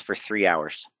happens for 3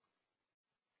 hours.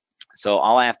 So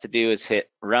all I have to do is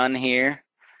hit run here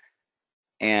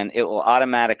and it will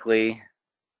automatically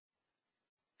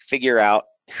figure out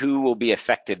who will be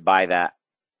affected by that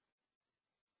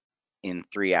in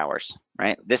 3 hours,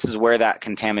 right? This is where that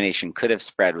contamination could have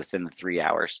spread within the 3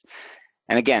 hours.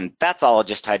 And again, that's all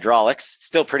just hydraulics.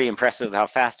 Still pretty impressive how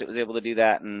fast it was able to do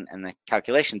that and the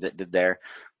calculations it did there.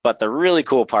 But the really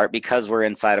cool part, because we're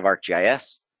inside of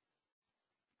ArcGIS,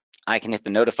 I can hit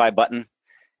the notify button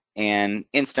and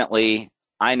instantly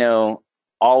I know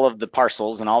all of the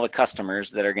parcels and all the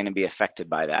customers that are going to be affected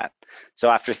by that. So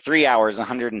after 3 hours,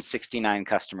 169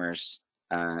 customers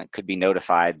could be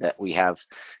notified that we have,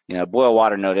 boil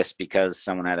water notice because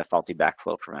someone had a faulty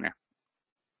backflow preventer.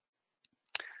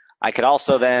 I could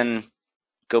also then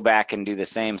go back and do the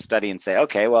same study and say,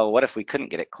 okay, well, what if we couldn't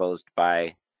get it closed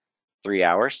by 3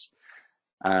 hours?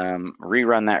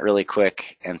 Rerun that really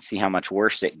quick and see how much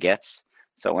worse it gets.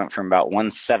 So it went from about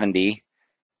 170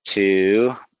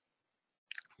 to a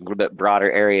little bit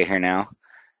broader area here now,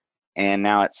 and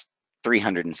now it's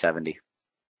 370.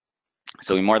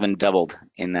 So we more than doubled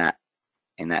in that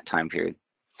time period.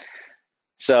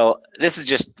 So this is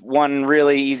just one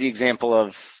really easy example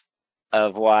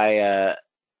of why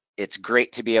it's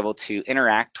great to be able to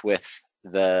interact with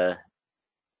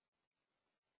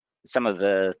some of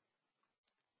the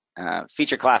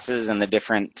feature classes and the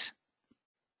different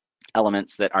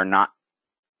elements that are not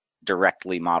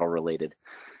directly model related.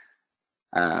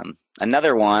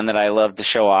 Another one that I love to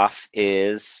show off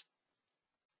is,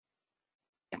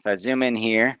 if I zoom in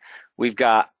here, we've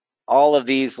got all of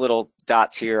these little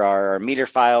dots here are our meter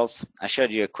files. I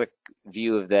showed you a quick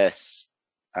view of this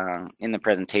in the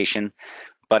presentation,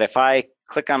 but if I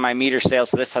click on my meter sale,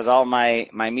 so this has all my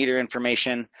meter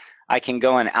information, I can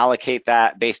go and allocate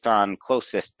that based on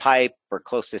closest pipe or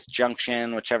closest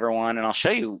junction, whichever one, and I'll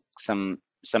show you some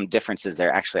differences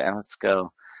there. Actually, let's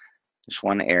go. There's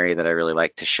one area that I really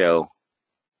like to show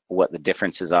what the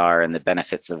differences are and the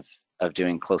benefits of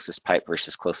doing closest pipe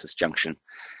versus closest junction.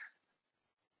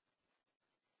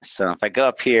 So if I go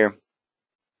up here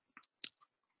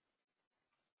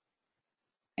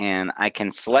and I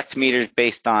can select meters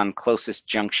based on closest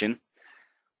junction,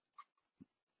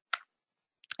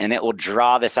 and it will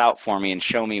draw this out for me and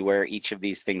show me where each of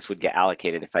these things would get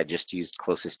allocated if I just used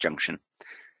closest junction.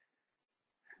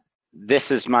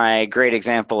 This is my great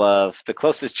example of the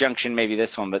closest junction, maybe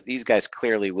this one, but these guys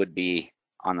clearly would be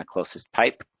on the closest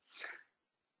pipe.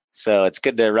 So it's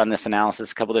good to run this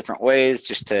analysis a couple different ways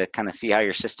just to kind of see how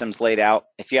your system's laid out.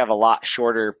 If you have a lot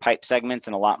shorter pipe segments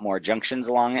and a lot more junctions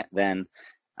along it, then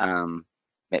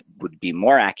it would be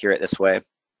more accurate this way.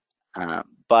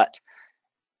 But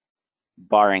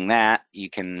barring that, you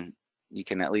can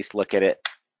at least look at it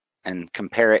and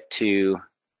compare it to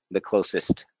the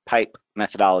closest pipe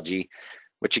methodology,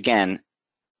 which again,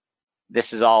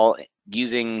 this is all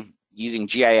using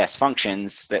GIS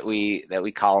functions that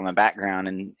we call in the background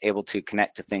and able to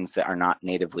connect to things that are not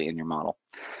natively in your model.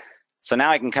 So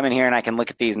now I can come in here and I can look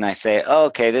at these and I say, oh,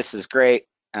 okay, this is great.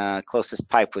 Closest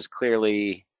pipe was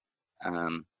clearly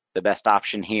the best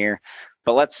option here.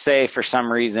 But let's say for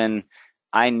some reason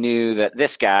I knew that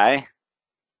that guy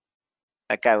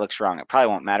looks wrong. It probably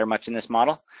won't matter much in this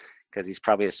model because he's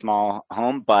probably a small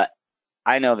home, but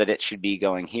I know that it should be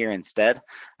going here instead.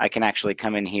 I can actually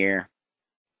come in here,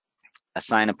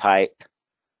 assign a pipe,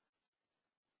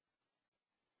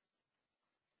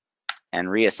 and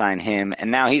reassign him,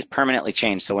 and now he's permanently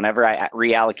changed. So whenever I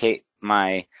reallocate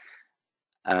my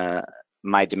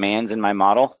my demands in my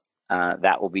model,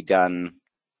 that will be done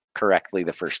correctly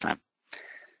the first time.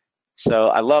 So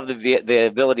I love the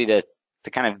ability to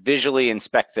kind of visually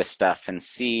inspect this stuff and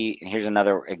see. Here's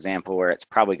another example where it's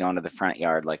probably going to the front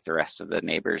yard like the rest of the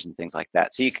neighbors and things like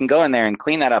that. So you can go in there and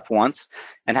clean that up once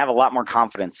and have a lot more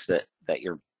confidence that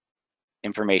your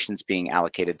information is being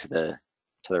allocated to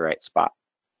the right spot.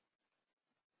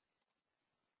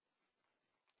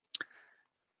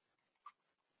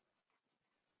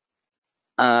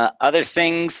 Other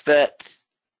things that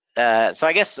so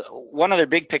I guess one other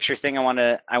big picture thing I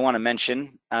want to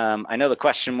mention. I know the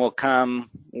question will come: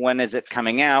 when is it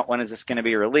coming out? When is this going to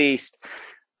be released?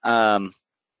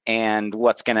 And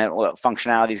what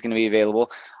functionality is going to be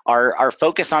available? Our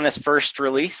focus on this first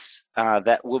release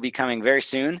that will be coming very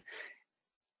soon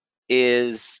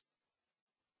is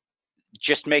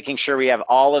just making sure we have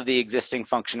all of the existing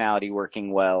functionality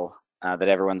working well that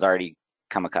everyone's already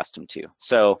come accustomed to.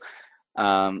 So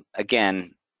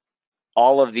again,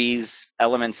 all of these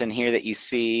elements in here that you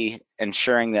see,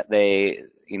 ensuring that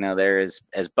they're as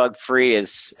bug free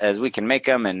as we can make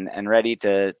them and ready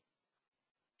to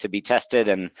be tested,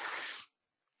 and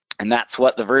that's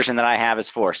what the version that I have is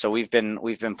for. So we've been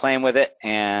playing with it,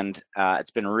 and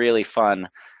it's been really fun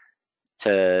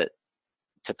to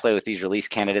play with these release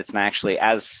candidates. And actually,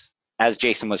 as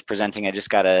Jason was presenting, I just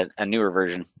got a newer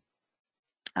version.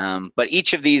 But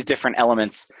each of these different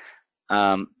elements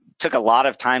took a lot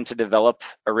of time to develop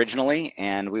originally,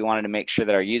 and we wanted to make sure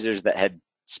that our users that had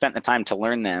spent the time to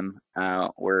learn them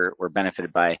were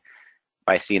benefited by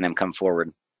seeing them come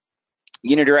forward.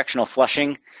 Unidirectional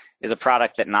flushing is a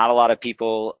product that not a lot of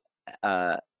people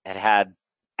had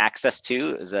access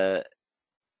to. It was a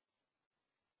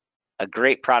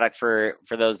great product for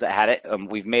those that had it.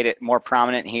 We've made it more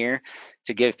prominent here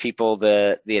to give people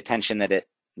the attention that it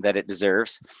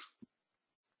deserves.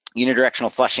 Unidirectional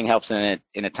flushing helps in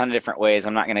a ton of different ways.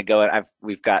 I'm not going to go.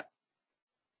 We've got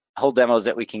whole demos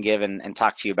that we can give and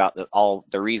talk to you about all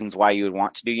the reasons why you would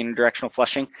want to do unidirectional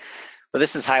flushing. But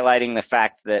this is highlighting the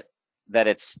fact that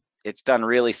it's done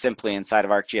really simply inside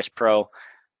of ArcGIS Pro.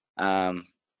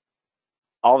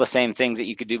 all the same things that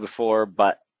you could do before,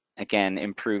 but again,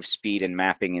 improve speed and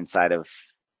mapping inside of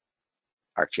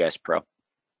ArcGIS Pro.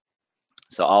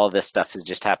 So all of this stuff is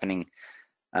just happening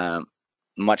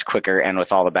much quicker and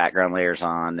with all the background layers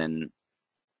on and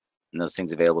those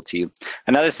things available to you.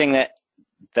 Another thing that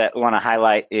I want to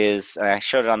highlight is, I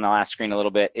showed it on the last screen a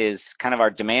little bit, is kind of our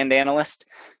demand analyst.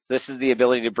 So this is the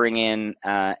ability to bring in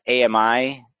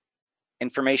AMI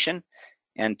information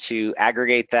and to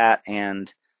aggregate that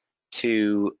and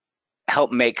to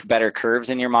help make better curves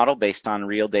in your model based on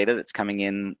real data that's coming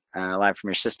in live from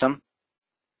your system.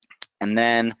 And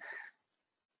then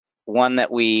one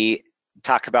that we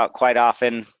talk about quite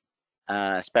often,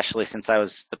 especially since I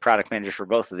was the product manager for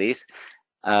both of these,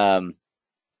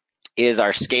 is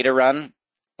our SCADA run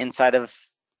inside of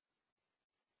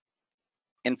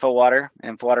InfoWater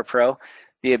Pro.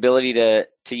 The ability to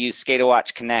use SCADA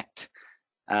Watch Connect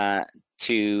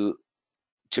to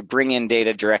bring in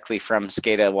data directly from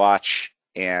SCADA Watch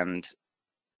and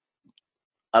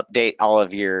update all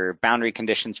of your boundary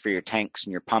conditions for your tanks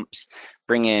and your pumps,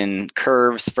 bring in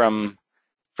curves from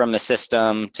the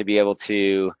system to be able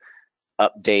to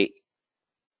update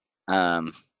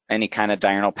any kind of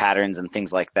diurnal patterns and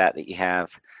things like that you have.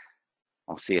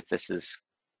 I'll see if this is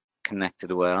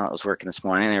connected well. It was working this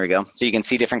morning. There we go. So you can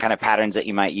see different kind of patterns that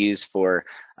you might use for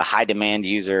a high demand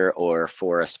user or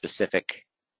for a specific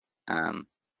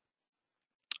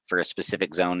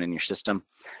zone in your system.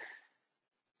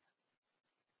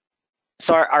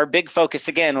 So our big focus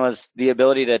again was the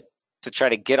ability to try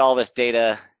to get all this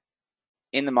data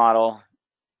in the model,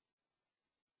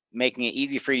 making it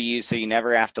easy for you to use so you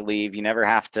never have to leave, you never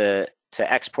have to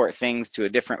export things to a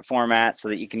different format so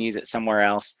that you can use it somewhere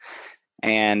else.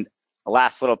 And the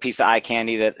last little piece of eye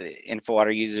candy that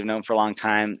InfoWater users have known for a long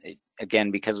time, again,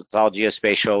 because it's all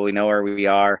geospatial, we know where we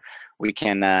are, we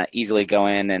can easily go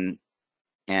in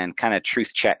and kind of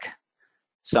truth check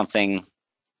something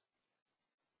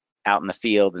out in the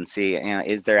field and see,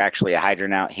 is there actually a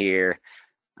hydrant out here?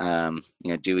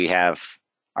 Do we have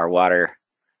our water,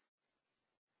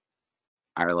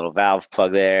 our little valve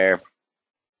plug there?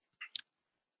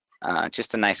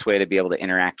 Just a nice way to be able to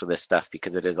interact with this stuff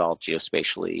because it is all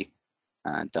geospatially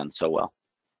done so well.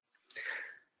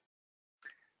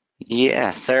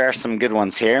 Yes, there are some good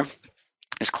ones here.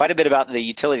 There's quite a bit about the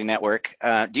utility network.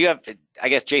 Do you have, I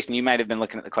guess, Jason, you might have been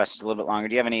looking at the questions a little bit longer.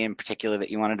 Do you have any in particular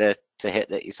that you wanted to hit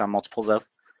that you saw multiples of?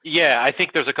 Yeah, I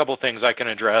think there's a couple things I can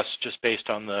address just based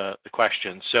on the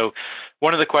questions. So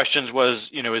one of the questions was,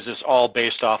 is this all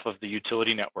based off of the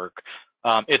utility network?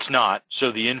 It's not.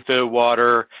 So the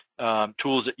InfoWater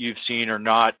tools that you've seen are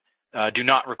not, do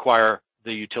not require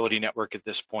the utility network at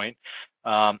this point.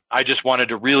 I just wanted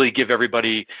to really give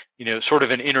everybody, sort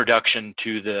of an introduction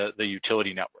to the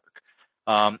utility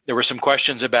network. There were some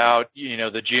questions about,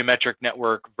 the geometric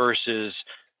network versus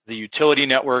the utility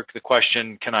network. The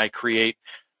question, can I create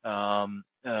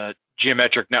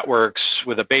geometric networks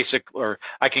with a basic, or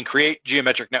I can create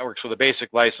geometric networks with a basic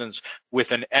license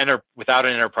without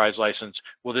an enterprise license.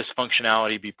 Will this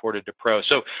functionality be ported to Pro?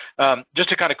 So just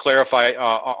to kind of clarify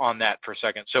on that for a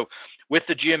second. So with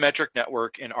the geometric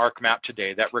network in ArcMap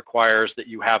today, that requires that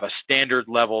you have a standard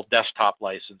level desktop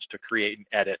license to create and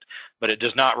edit, but it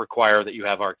does not require that you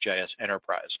have ArcGIS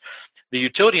Enterprise. The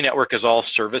utility network is all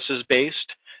services based.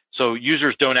 So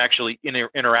users don't actually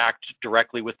interact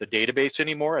directly with the database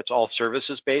anymore. It's all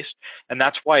services based. And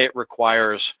that's why it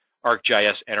requires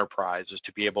ArcGIS Enterprise, is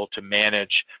to be able to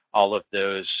manage all of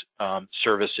those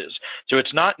services. So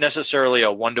it's not necessarily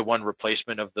a one-to-one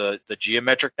replacement of the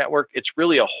geometric network. It's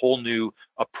really a whole new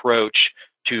approach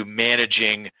to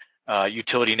managing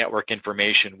utility network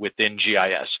information within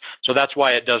GIS. So that's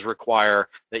why it does require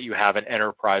that you have an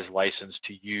enterprise license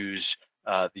to use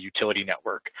the utility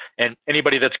network. And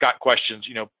anybody that's got questions,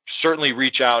 certainly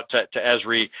reach out to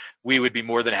Esri. We would be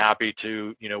more than happy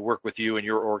to, work with you and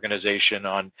your organization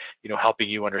on, helping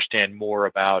you understand more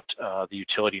about the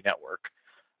utility network.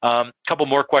 A couple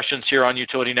more questions here on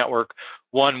utility network.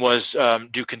 One was,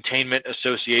 do containment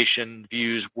association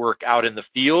views work out in the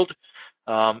field?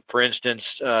 For instance,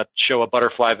 show a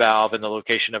butterfly valve in the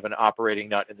location of an operating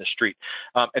nut in the street.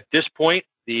 At this point,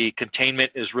 the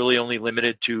containment is really only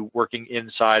limited to working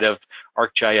inside of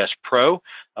ArcGIS Pro,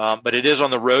 but it is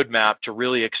on the roadmap to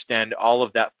really extend all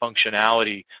of that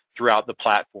functionality throughout the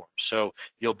platform. So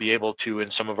you'll be able to,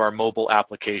 in some of our mobile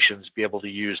applications, be able to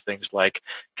use things like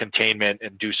containment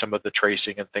and do some of the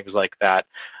tracing and things like that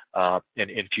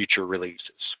in future releases.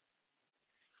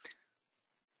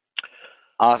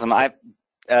 Awesome.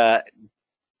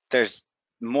 There's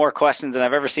more questions than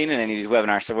I've ever seen in any of these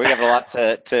webinars, so we have a lot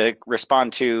to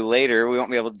respond to later. We won't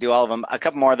be able to do all of them. A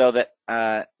couple more though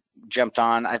that jumped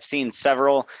on. I've seen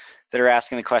several that are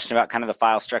asking the question about kind of the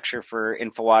file structure for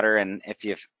InfoWater, and if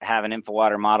you have an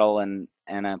InfoWater model and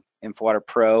an InfoWater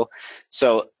Pro.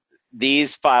 So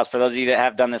these files, for those of you that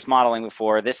have done this modeling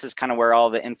before, this is kind of where all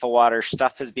the InfoWater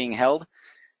stuff is being held.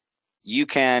 You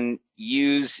can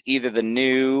use either the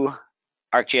new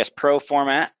ArcGIS Pro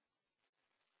format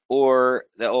or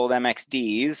the old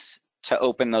MXDs to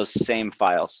open those same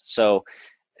files. So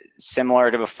similar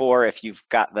to before, if you've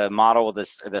got the model with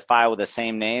this, or the file with the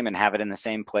same name and have it in the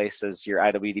same place as your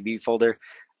IWDB folder,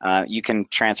 you can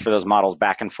transfer those models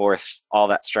back and forth. All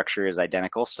that structure is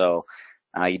identical, so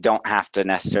you don't have to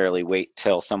necessarily wait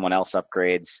till someone else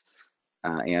upgrades,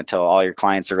 till all your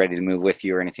clients are ready to move with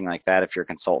you or anything like that if you're a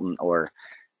consultant or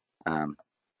anything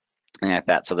like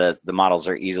that. So the models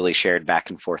are easily shared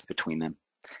back and forth between them.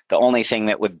 The only thing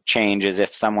that would change is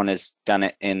if someone has done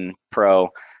it in Pro,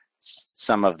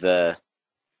 some of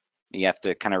you have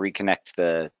to kind of reconnect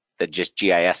the just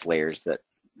GIS layers that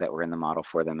were in the model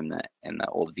for them in the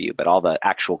old view, but all the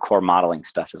actual core modeling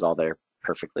stuff is all there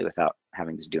perfectly without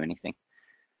having to do anything.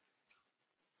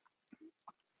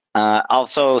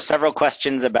 Also, several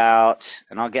questions about,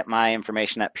 and I'll get my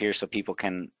information up here so people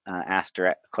can ask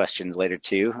direct questions later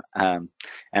too, and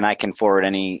I can forward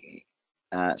any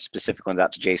specific ones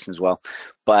out to Jason as well.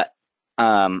 But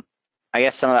I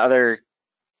guess some of the other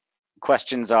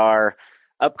questions are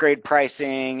upgrade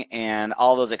pricing and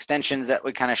all those extensions that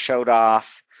we kind of showed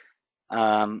off.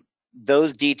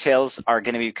 Those details are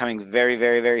going to be coming very,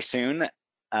 very, very soon.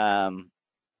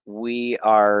 We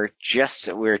are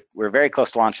we're very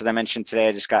close to launch. As I mentioned today,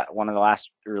 I just got one of the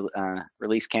last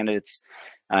release candidates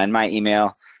in my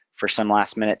email for some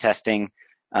last minute testing.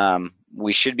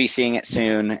 We should be seeing it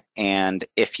soon, and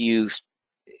if you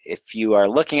are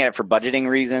looking at it for budgeting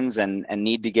reasons and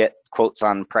need to get quotes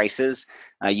on prices,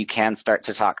 you can start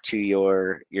to talk to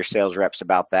your sales reps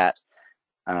about that,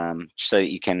 so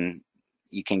that you can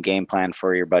game plan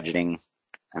for your budgeting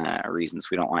reasons.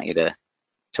 We don't want you to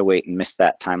wait and miss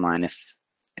that timeline if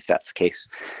that's the case.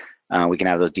 We can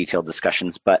have those detailed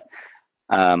discussions, but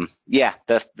yeah,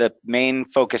 the main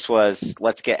focus was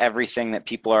let's get everything that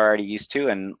people are already used to,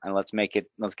 and let's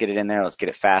get it in there, let's get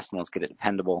it fast, and let's get it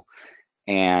dependable.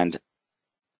 And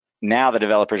now the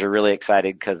developers are really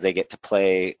excited because they get to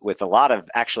play with a lot of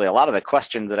the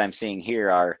questions that I'm seeing here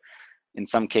are in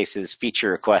some cases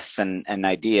feature requests and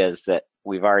ideas that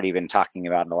we've already been talking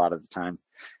about a lot of the time.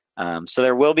 So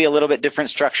there will be a little bit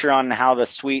different structure on how the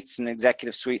suites and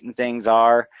executive suite and things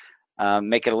are,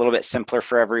 make it a little bit simpler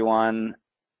for everyone.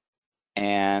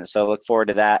 And so look forward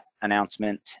to that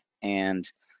announcement, and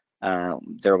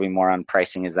there will be more on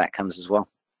pricing as that comes as well.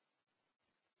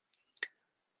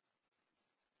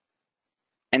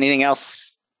 Anything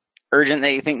else urgent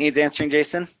that you think needs answering,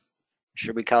 Jason?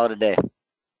 Should we call it a day?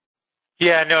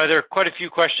 Yeah, no, there are quite a few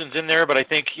questions in there, but I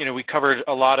think, we covered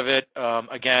a lot of it.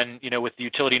 Again, with the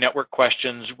utility network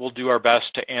questions, we'll do our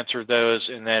best to answer those.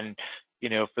 And then,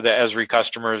 for the Esri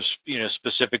customers,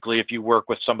 specifically if you work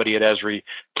with somebody at Esri,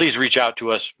 please reach out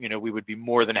to us. We would be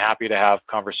more than happy to have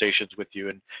conversations with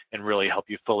you and really help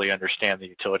you fully understand the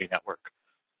utility network.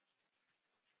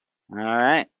 All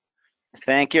right.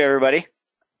 Thank you, everybody.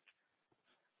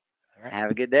 All right.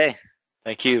 Have a good day.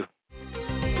 Thank you.